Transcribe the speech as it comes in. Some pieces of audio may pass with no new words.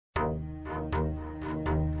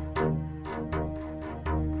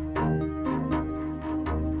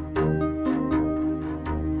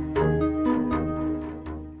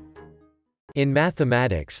In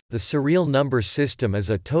mathematics, the surreal number system is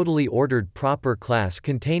a totally ordered proper class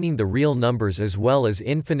containing the real numbers as well as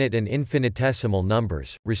infinite and infinitesimal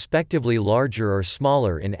numbers, respectively larger or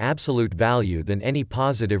smaller in absolute value than any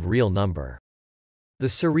positive real number. The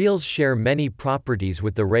surreals share many properties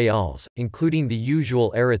with the reals, including the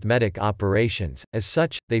usual arithmetic operations. As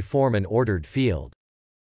such, they form an ordered field.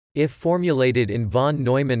 If formulated in von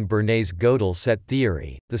Neumann-Bernays Gödel set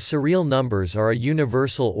theory, the surreal numbers are a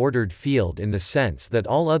universal ordered field in the sense that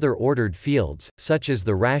all other ordered fields, such as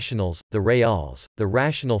the rationals, the reals, the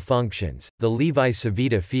rational functions, the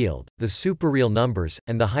Levi-Civita field, the superreal numbers,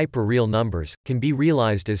 and the hyperreal numbers, can be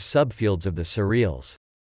realized as subfields of the surreals.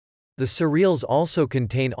 The surreals also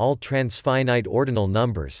contain all transfinite ordinal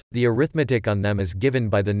numbers. The arithmetic on them is given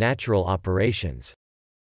by the natural operations.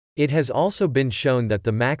 It has also been shown that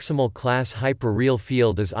the maximal class hyperreal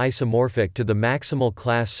field is isomorphic to the maximal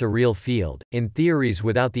class surreal field. In theories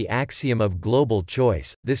without the axiom of global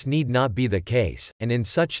choice, this need not be the case, and in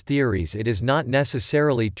such theories it is not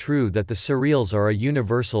necessarily true that the surreals are a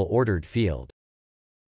universal ordered field.